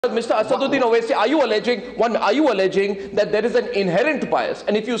Mr. Asaduddin Owaisi, are you alleging that there is an inherent bias?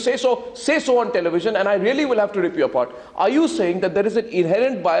 And if you say so on television, and I really will have to rip you apart. Are you saying that there is an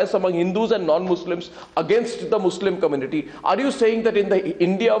inherent bias among Hindus and non-Muslims against the Muslim community? Are you saying that in the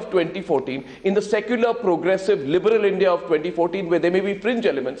India of 2014, in the secular, progressive, liberal India of 2014, where there may be fringe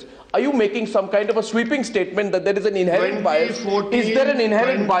elements, are you making some kind of a sweeping statement that there is an inherent bias? Is there an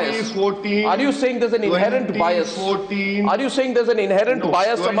inherent bias? Are you saying there's an inherent bias? Are you saying there's an inherent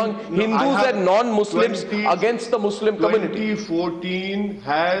bias among Hindus and non-Muslims against the Muslim community? 2014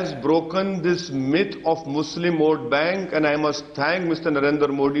 has broken this myth of Muslim vote bank, and I must thank Mr. Narendra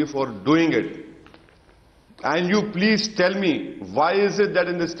Modi for doing it. And you please tell me, why is it that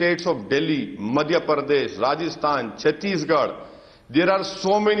in the states of Delhi, Madhya Pradesh, Rajasthan, Chhattisgarh, there are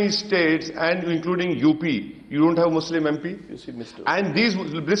so many states, and including UP, you don't have Muslim MP? You see, Mr. And these,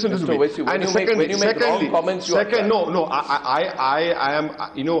 listen Mr. to me. Owaisi, And when you make wrong comments,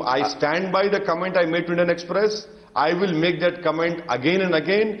 I stand by the comment I made to Indian Express. I will make that comment again and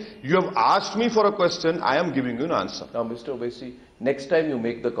again. You have asked me for a question, I am giving you an answer. Now, Mr. Owaisi, next time you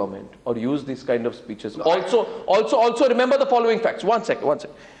make the comment or use these kind of speeches, also remember the following facts. One second.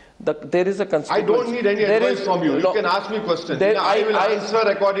 There is a constituency. I don't need any advice from you. You can ask me questions. I will answer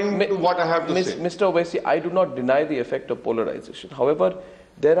according to what I have to say. Mr. Owaisi, I do not deny the effect of polarization. However,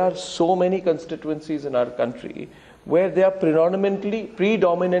 there are so many constituencies in our country where they are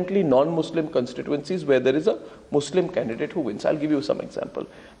predominantly non-Muslim constituencies where there is a Muslim candidate who wins. I'll give you some example.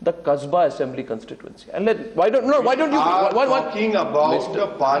 The Kasbah Assembly constituency. And why don't you talking about the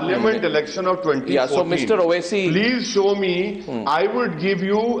parliament election of 2014? Yeah, so Mr. Owaisi, please show me. I would give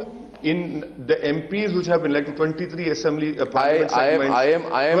you in the MPs which have been elected 23 assembly parliament segments. I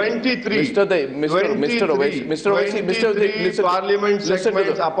am 23. Mr. Owaisi, parliament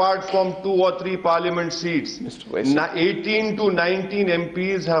segments apart from 2 or 3 parliament seats. 18 to 19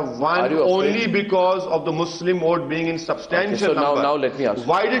 MPs have won only because of the Muslim vote being in substantial number. Now let me ask you.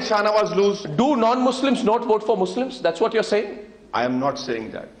 Why did Shahnawaz lose? Do non-Muslims not vote for Muslims? That's what you're saying? I am not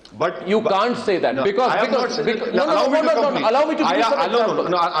saying that. But you can't say that because allow me to give you some examples.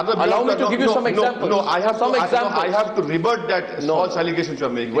 Allow me to give you some examples. I have to rebut that false allegation you are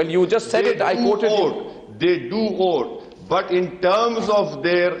making. Well, you just said it. I quoted you. They do vote, but in terms of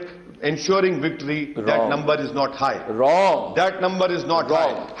their ensuring victory, that number is not high. Wrong. That number is not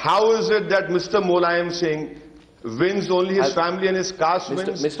high. How is it that Mr. Molayam Singh wins only his family and his caste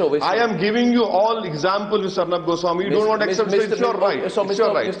wins? Mr. Owaisi, I am giving you all examples, Mr. Arnab Goswami. You don't want to accept it. It's your right. So,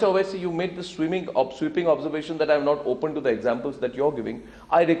 Mr. Owaisi, you made the sweeping observation that I am not open to the examples that you're giving.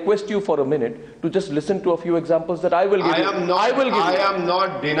 I request you for a minute to just listen to a few examples that I will give you. I am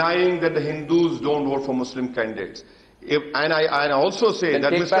not denying that the Hindus don't vote for Muslim candidates. And I also say then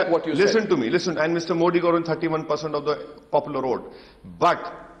that listen to me, and Mr. Modi got on 31% of the popular vote.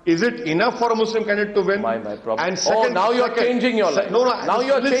 But is it enough for a Muslim candidate to win? My problem. And second, now you're changing your life. Now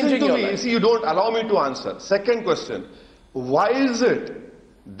you're changing your life. See, you don't allow me to answer. Second question, why is it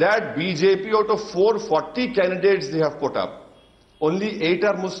that BJP out of 440 candidates they have put up, only 8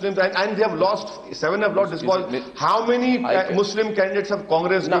 are Muslims and they have lost, 7 have lost disqualified. How many Muslim candidates have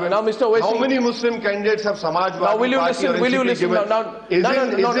Congress given? Now, Mr. Owaisi, how many Muslim candidates have Samajwadi Party? Now, will you listen?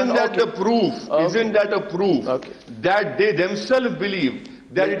 Isn't that a proof? Isn't that a proof that they themselves believe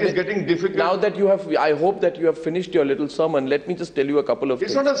that it is getting difficult? Now that you have, I hope that you have finished your little sermon. Let me just tell you a couple of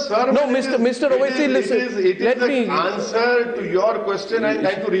things. It's not a sermon. No, Mr. Owaisi, listen. Let me answer to your question and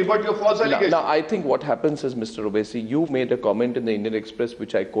to rebut your false allegation. Now, I think what happens is, Mr. Owaisi, you made a comment in the Indian Express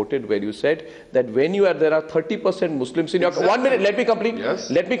which I quoted, where you said that when there are 30% Muslims in your 1 minute, let me complete. Yes.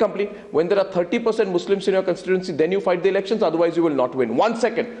 Let me complete. When there are 30% Muslims in your constituency, then you fight the elections. Otherwise, you will not win. 1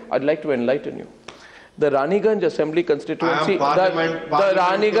 second. I'd like to enlighten you. The Raniganj Assembly constituency, the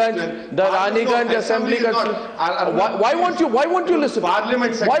Raniganj Assembly constituency. Why won't you listen? Why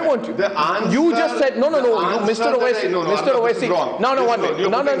won't you? You just said no. Mr. Owaisi. No, 1 minute.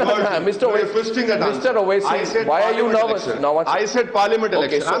 No. Mr. Owaisi. Why are you nervous? I said parliament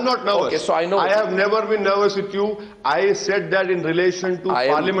election. I'm not nervous. Okay, so I know. I have never been nervous with you. I said that in relation to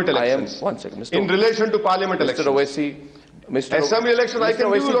parliament elections. 1 second, Mr. In relation to parliament elections. Mr. Owaisi. Assembly election, I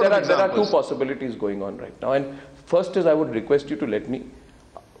can give you there are 2 possibilities going on right now. And first is, I would request you to let me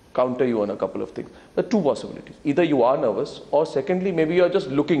counter you on a couple of things. The 2 possibilities. Either you are nervous, or secondly, maybe you are just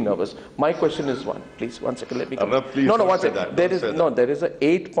looking nervous. My question is one. Please, 1 second, let me come. No, 1 second. There is a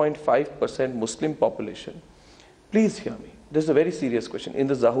 8.5% Muslim population. Please hear me. This is a very serious question. In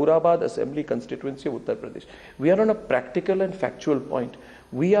the Zahurabad Assembly constituency of Uttar Pradesh, we are on a practical and factual point.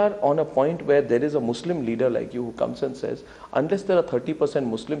 We are on a point where there is a Muslim leader like you who comes and says, unless there are 30%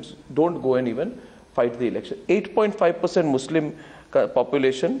 Muslims, don't go and even fight the election. 8.5% Muslim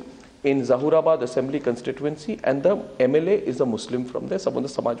population in Zahurabad Assembly constituency, and the MLA is a Muslim from there, someone the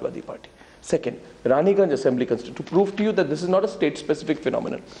Samajwadi Party. Second, Raniganj Assembly constituency, to prove to you that this is not a state-specific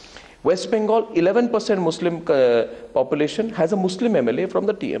phenomenon. West Bengal, 11% Muslim population has a Muslim MLA from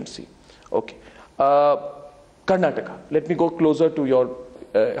the TMC. Okay. Karnataka, let me go closer to your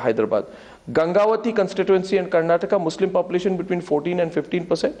Hyderabad. Gangavati constituency and Karnataka, Muslim population between 14 and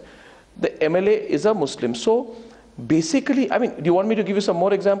 15%. The MLA is a Muslim. So basically, I mean, do you want me to give you some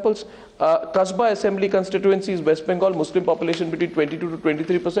more examples? Kasba Assembly constituencies, West Bengal, Muslim population between 22 to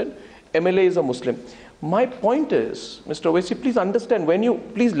 23%. MLA is a Muslim. My point is, Mr. Owaisi, please understand,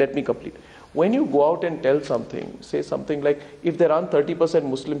 please let me complete. When you go out and tell something, say something like, if there aren't 30%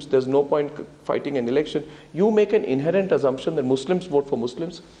 Muslims, there's no point fighting an election, you make an inherent assumption that Muslims vote for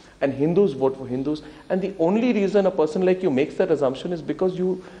Muslims and Hindus vote for Hindus. And the only reason a person like you makes that assumption is because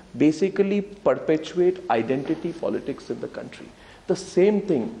you basically perpetuate identity politics in the country. The same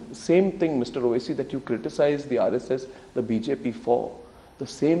thing, Mr. Owaisi, that you criticize the RSS, the BJP for, the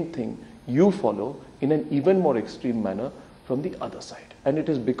same thing you follow in an even more extreme manner from the other side. And it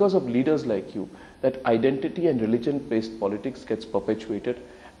is because of leaders like you that identity and religion-based politics gets perpetuated,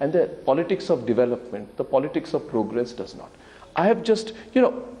 and the politics of development, the politics of progress does not. I have just,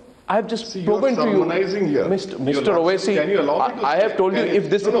 proven to you, here. Mr. Owaisi, I have told you if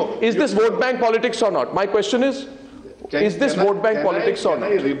this is this vote bank politics or not. My question is this vote bank politics or not?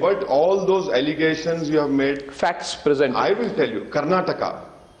 Can I rebut all those allegations you have made? Facts presented. I will tell you. Karnataka,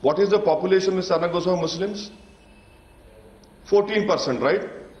 what is the population of Arnab Goswami Muslims? 14%, right?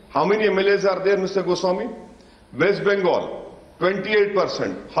 How many MLAs are there, Mr. Goswami? West Bengal,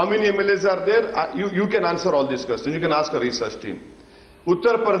 28%. How many MLAs are there? You can answer all these questions. You can ask a research team.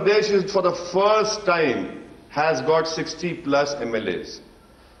 Uttar Pradesh is for the first time has got 60 plus MLAs.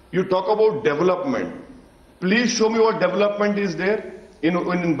 You talk about development. Please show me what development is there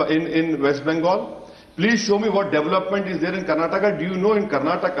in West Bengal. Please show me what development is there in Karnataka. Do you know in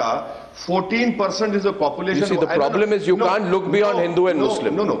Karnataka, 14% is the population. You see, the problem is you can't look beyond Hindu and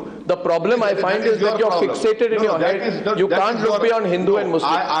Muslim. The problem I find is that you're fixated in your head. You can't look beyond Hindu and Muslim.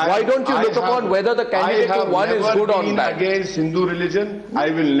 Why don't you look upon whether the candidate you won is good or bad? I have never been against Hindu religion. I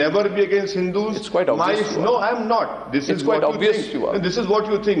will never be against Hindus. It's quite obvious. No, I am not. This is quite obvious you are. This is what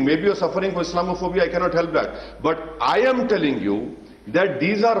you think. Maybe you're suffering from Islamophobia. I cannot help that. But I am telling you that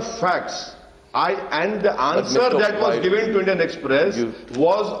these are facts. And the answer that was given to Indian Express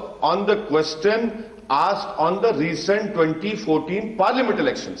was on the question asked on the recent 2014 Parliament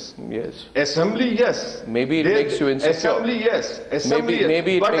elections. Yes. Assembly, yes. Maybe it makes you insecure. Assembly, yes. Assembly,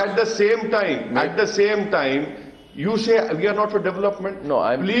 maybe but at the same time, you say we are not for development. No,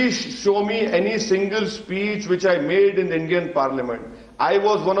 Please show me any single speech which I made in the Indian Parliament. I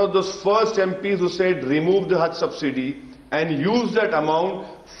was one of those first MPs who said remove the Hajj subsidy and use that amount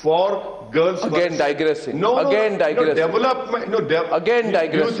for girls. Again digressing. Again digressing. Again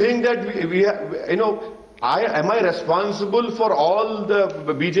digressing. You think that we have, am I responsible for all the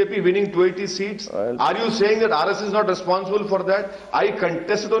BJP winning 280 seats? Are you saying that RS is not responsible for that? I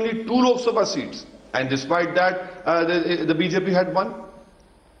contested only 2 Lok Sabha seats, and despite that, the BJP had won.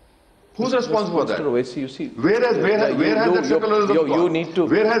 Who's responsible for that? Mr. Owaisi, you see, where has that secularism gone?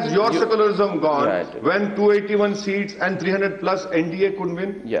 Where has your secularism gone when 281 seats and 300 plus NDA could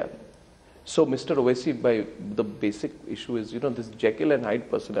win? Yeah. So, Mr. Owaisi, the basic issue is, this Jekyll and Hyde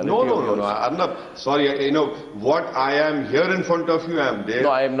personality. No, Arnab, sorry, what I am here in front of you, I am there. No,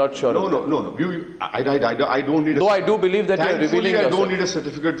 I am not sure. No. I don't need. Though I do believe that you are revealing yourself. I don't need a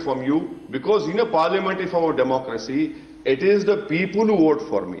certificate from you, because in a parliamentary form of democracy, it is the people who vote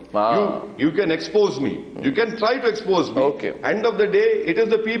for me. You can expose me. You can try to expose me. Okay. End of the day, it is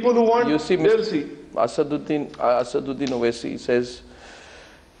the people who want. You see, they'll see. Asaduddin Owaisi says,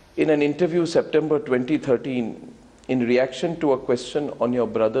 in an interview September 2013, in reaction to a question on your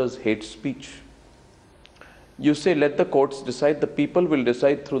brother's hate speech, you say, let the courts decide, the people will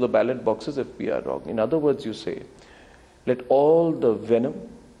decide through the ballot boxes if we are wrong. In other words, you say, let all the venom,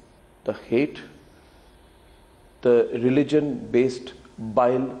 the hate, the religion-based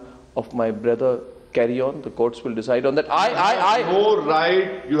bile of my brother carry on. The courts will decide on that.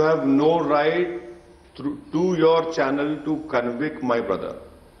 You have no right to your channel to convict my brother.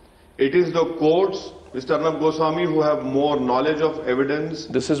 It is the courts, Mr. Arnab Goswami, who have more knowledge of evidence.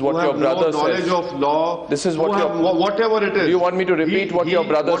 This is what your brother says. Knowledge of law. This is what whatever it is. Do you want me to repeat what your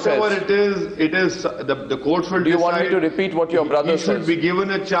brother says? Whatever it is the courts will decide. Do you want me to repeat what your brother says? He should be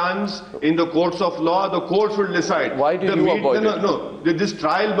given a chance in the courts of law. The courts will decide. Why do you avoid it? No. This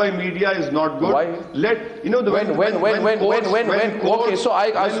trial by media is not good. Why? When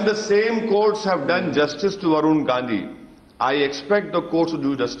the same courts have done justice to Varun Gandhi, I expect the courts to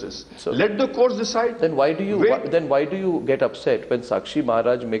do justice. So let the courts decide. Then why do you get upset when Sakshi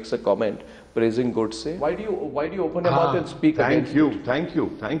Maharaj makes a comment praising Godse? Why do you open your mouth and speak against it? Thank you.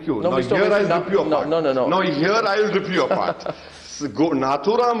 No, Now Mr. here Owaisi, I'll rip you apart. No. Now here I will rip you apart.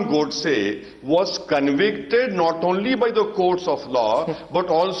 Nathuram Godse was convicted not only by the courts of law but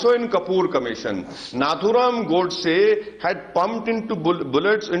also in Kapoor Commission. Nathuram Godse had pumped into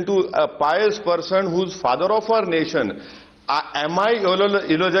bullets into a pious person who's father of our nation. Am I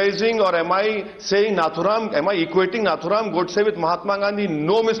eulogizing or am I saying am I equating Nathuram Godse with Mahatma Gandhi?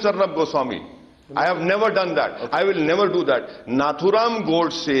 No, Mr. Arnab Goswami. I have never done that. Okay. I will never do that. Nathuram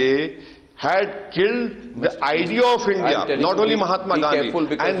Godse had killed the idea of India, not only Mahatma Gandhi. Be careful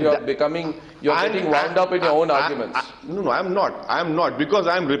because you're getting wound up in your own arguments. No, I am not. Because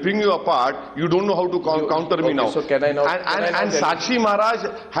I am ripping you apart, you don't know how to counter me now. So can I not? And Sakshi Maharaj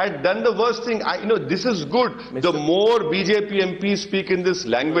had done the worst thing. This is good. The more BJP MPs speak in this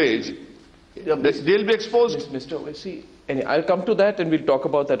language, they'll be exposed. Mr. Owaisi, I'll come to that and we'll talk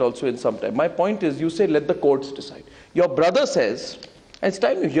about that also in some time. My point is, you say let the courts decide. Your brother says, and it's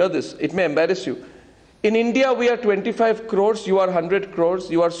time you hear this, it may embarrass you. In India, we are 25 crores, you are 100 crores,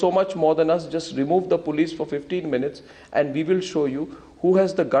 you are so much more than us. Just remove the police for 15 minutes and we will show you who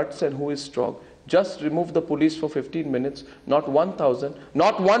has the guts and who is strong. Just remove the police for 15 minutes, not 1,000,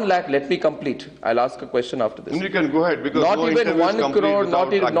 not 1 lakh. Let me complete. I'll ask a question after this. You can go ahead because not no even 1 crore,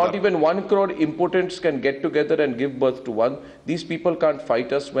 not even 1 crore impotents can get together and give birth to one. These people can't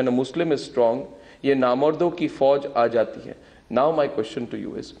fight us. When a Muslim is strong, ye namardo ki fauj aa jati hai. Now my question to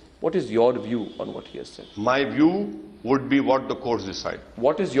you is, what is your view on what he has said? My view would be what the courts decide.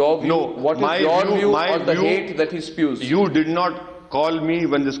 What is your view? No, what is your view on the hate that he spews? You did not call me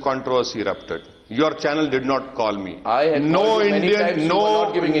when this controversy erupted. Your channel did not call me. I had no Indian,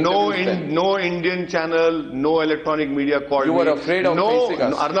 no Indian channel, no electronic media called me. You were afraid of facing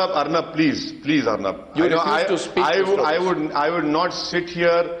us. Arnab, please, Arnab. You refused to speak. I would not sit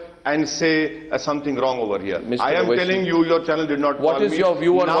here and say something wrong over here. Mr. I am Owaisi, telling you, your channel did not call me. What is your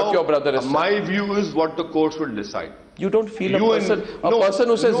view on what your brother has said? My view is what the courts will decide. You don't feel a person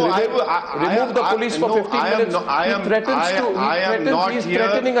who says remove the police for 15 minutes, he's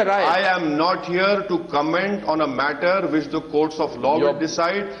threatening a riot. I am not here to comment on a matter which the courts of law will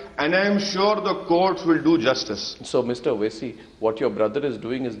decide, and I am sure the courts will do justice. So, Mr. Owaisi, what your brother is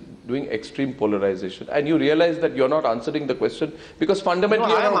doing extreme polarization, and you realize that you're not answering the question because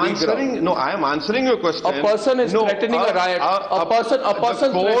fundamentally I am answering your question. A person is threatening a riot. A person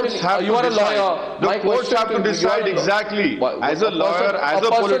threatening. You are a lawyer. The courts have to decide exactly. As a lawyer, as a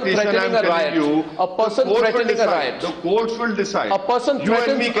politician, I am telling you, a person threatening a riot. The courts will decide. A person you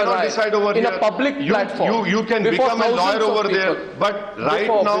and me cannot decide over in here. a public platform. You can become a lawyer over there, but right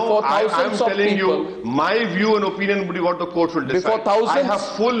now I am telling you, my view and opinion would be what the courts will decide. I have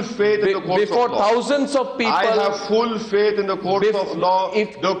full faith in the courts of law. Before thousands of people, I have full faith in the courts of law.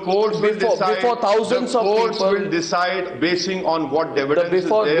 The courts will decide. Before thousands of people, the courts will decide basing on what evidence is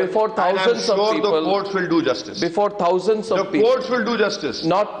there. Before thousands of people, the courts will do justice. Before thousands of people, the courts will do justice.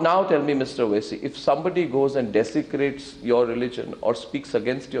 Not now. Tell me, Mr. Owaisi, if somebody goes and desecrates your religion, or speaks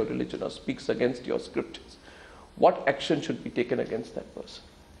against your religion, or speaks against your scriptures, what action should be taken against that person?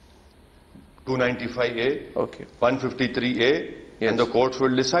 295A, okay, 153A, and the courts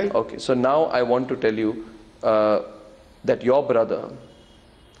will decide. Okay, so now I want to tell you that your brother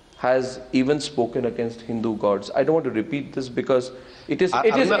has even spoken against Hindu gods. I don't want to repeat this because it is. I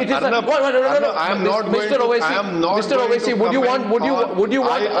am not Mr. Owaisi, would you want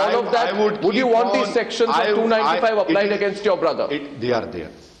all of that? Would you want these sections of 295 applied against your brother? They are there.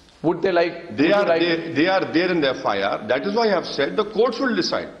 Would they like? They are there in the FIR. That is why I have said the courts will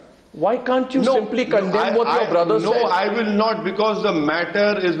decide. Why can't you simply condemn what your brother said? No, I will not, because the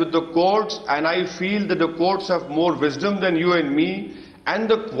matter is with the courts, and I feel that the courts have more wisdom than you and me. And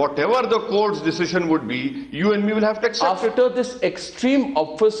whatever the court's decision would be, you and me will have to accept After this extreme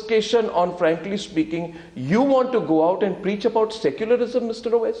obfuscation on, frankly speaking, you want to go out and preach about secularism,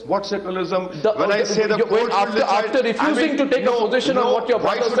 Mr. Owaisi? What secularism? When I say the courts will decide, after refusing to take a position on what your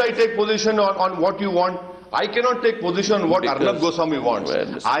brother said. Why should I take position on what you want? I cannot take position on what Arnab Goswami wants.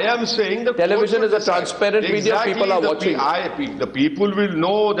 I am saying the television is a transparent media. People are watching. The people will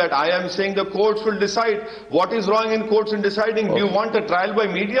know that I am saying the courts will decide. What is wrong in courts in deciding? Okay. Do you want a trial by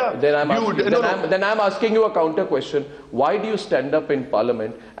media? Then I'm asking you a counter question. Why do you stand up in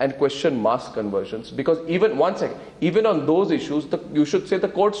Parliament and question mass conversions? Because even on those issues, you should say the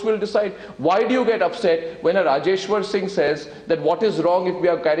courts will decide. Why do you get upset when a Rajeshwar Singh says that what is wrong if we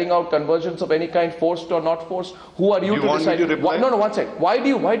are carrying out conversions of any kind, forced or not not force? Who are you to want me decide? to reply? No, one sec. Why do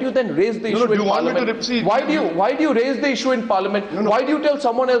you then raise the issue in Parliament? Why do you raise the issue in Parliament? Why do you tell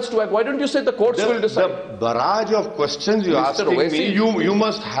someone else to act? Why don't you say the courts will decide? The barrage of questions you Mr. asking Owaisi, me, you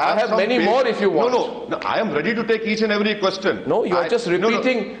must have. I have many more if you want. No, I am ready to take each and every question. No, you are just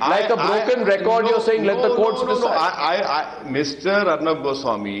repeating like a broken record. You're saying let the courts decide. Mr. Arnab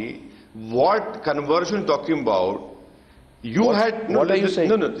Goswami, what conversion talking about? What are you saying?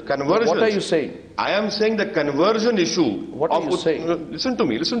 No, conversion. What are you saying? I am saying the conversion issue. What are you saying? Listen to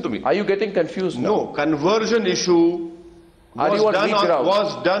me. Are you getting confused now? No, conversion issue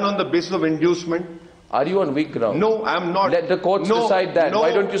was done on the basis of inducement. Are you on weak ground? No, I am not. Let the courts decide that. No,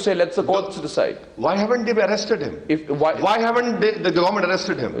 why don't you say let the courts decide? Why haven't they arrested him? Why haven't the government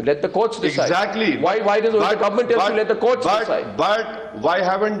arrested him? Let the courts decide. Exactly. Why does the government tell you let the courts decide? But why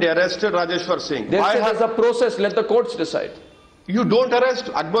haven't they arrested Rajeshwar Singh? There's a process. Let the courts decide. You don't arrest.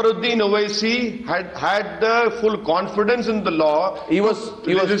 Asaduddin Owaisi had the full confidence in the law.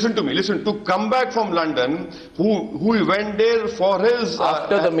 Listen to me. To come back from London, who went there for his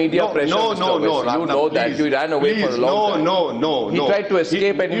after the media pressure. No. You know that he ran away for a long time. No. He tried to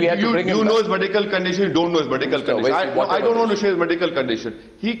escape and we had to bring him back. You know his medical condition. You don't know his medical condition. I don't want to share his medical condition.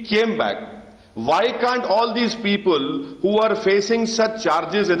 He came back. Why can't all these people who are facing such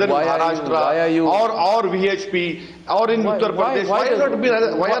charges either in Maharashtra or VHP or in Uttar Pradesh, why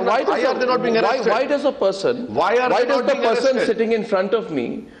are they not being arrested? Why does the person sitting in front of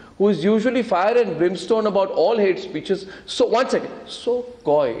me, who is usually fire and brimstone about all hate speeches, so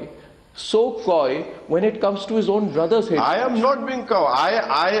coy when it comes to his own brother's hate speech? I am not being coy.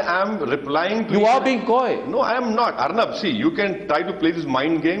 I am replying to you. You are being coy. No, I am not. Arnab, see, you can try to play these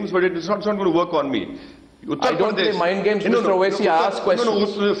mind games, but it's not going to work on me. I don't play mind games, Mr. Owaisi. I ask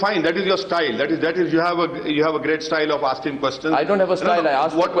questions. No, fine. That is your style. That is. You have a great style of asking questions. I don't have a style. I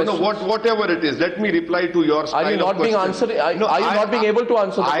ask questions. Whatever it is, let me reply to your style. Are you not being answered? Are you not being able to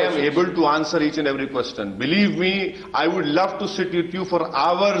answer the questions? I am able to answer each and every question. Believe me, I would love to sit with you for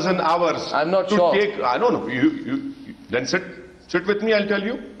hours and hours. I'm not sure. I don't know. You then sit. Sit with me, I'll tell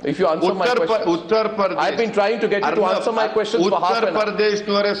you. If you answer my questions. Uttar Pradesh. I've been trying to get you to answer my questions for half an hour. Uttar Pradesh,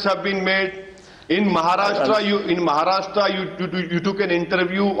 2 arrests have been made. In Maharashtra, you took an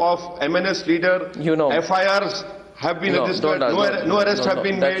interview of MNS leader. You know. FIRs have been registered. No arrests have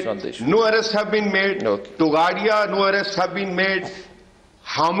been made. No arrests have been made. Togadia, no arrests have been made.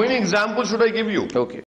 How many examples should I give you? Okay.